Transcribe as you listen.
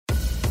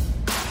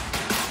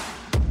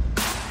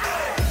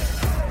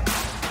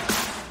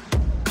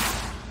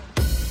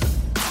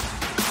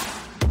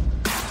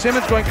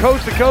Simmons going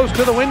coast to coast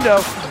to the window.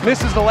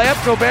 Misses the layup.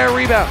 Gobert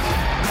rebounds.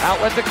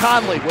 Outlet to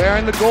Conley,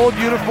 wearing the gold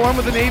uniform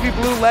with the navy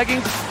blue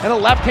leggings and a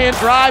left-hand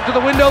drive to the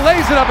window,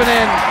 lays it up and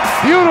in.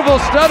 Beautiful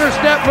stutter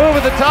step move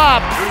at the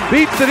top.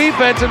 Beats the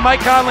defense, and Mike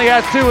Conley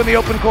has two in the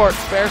open court.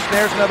 Bear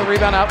snares another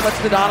rebound, outlets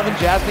to Donovan.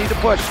 Jazz need to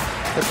push.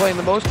 They're playing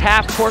the most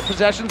half-court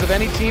possessions of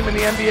any team in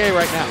the NBA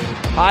right now.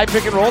 High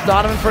pick and roll,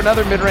 Donovan for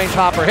another mid-range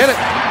hopper. Hit it.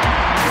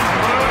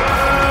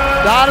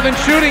 Donovan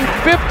shooting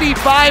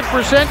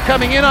 55%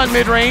 coming in on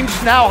mid-range,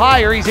 now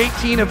higher. He's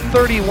 18 of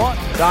 31.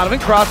 Donovan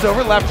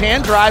crossover, left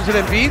hand, drives it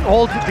and beat,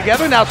 holds it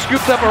together, now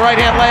scoops up a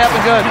right-hand layup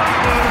and good.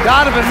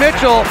 Donovan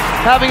Mitchell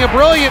having a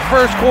brilliant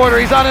first quarter.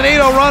 He's on an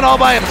 8-0 run all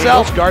by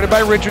himself. Guarded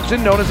by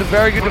Richardson, known as a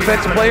very good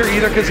defensive player,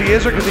 either because he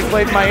is or because he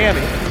played in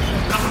Miami.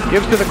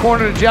 Gives to the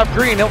corner to Jeff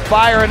Green. He'll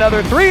fire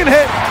another three and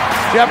hit.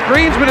 Jeff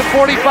Green's been at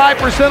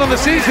 45% on the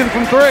season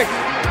from three.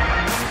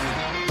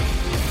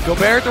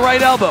 Gobert at the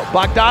right elbow.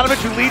 Bogdanovich,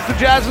 who leads the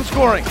Jazz in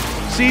scoring,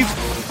 sees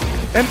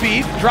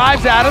Embiid,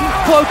 drives at him,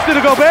 floats to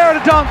the Gobert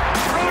and a dunk.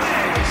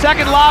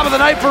 Second lob of the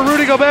night for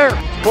Rudy Gobert.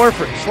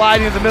 Horford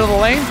sliding in the middle of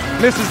the lane,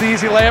 misses the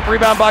easy layup,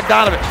 rebound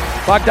Bogdanovich.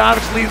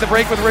 Bogdanovich leads the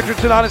break with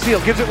Richardson on his heel,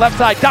 gives it left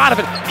side,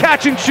 Donovan,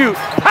 catch and shoot,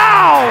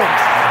 pow!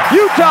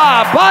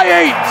 Utah by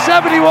 8,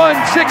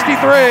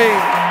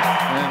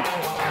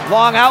 71-63.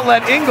 Long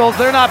outlet, Ingles,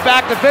 they're not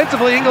back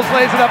defensively, Ingles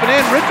lays it up and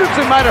in.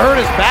 Richardson might have hurt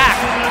his back.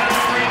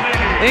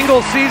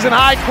 Ingles season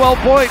high 12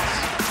 points.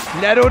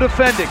 Neto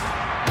defending.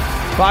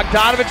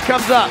 Bogdanovich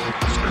comes up,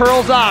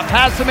 curls off,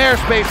 has some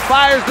airspace,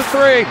 fires the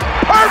three.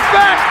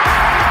 Perfect!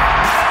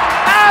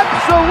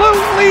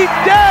 Absolutely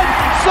dead,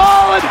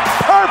 solid,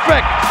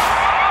 perfect!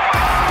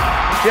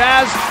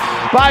 Jazz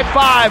by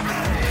 5.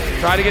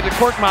 Try to get to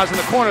Korkmaz in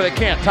the corner, they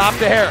can't. Top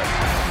to Harris.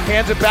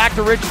 Hands it back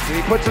to Richardson,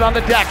 he puts it on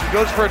the deck, he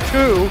goes for a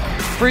 2.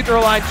 Free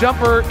throw line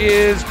jumper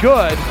is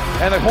good,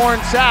 and the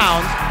horn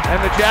sounds, and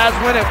the Jazz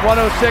win it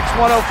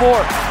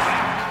 106-104.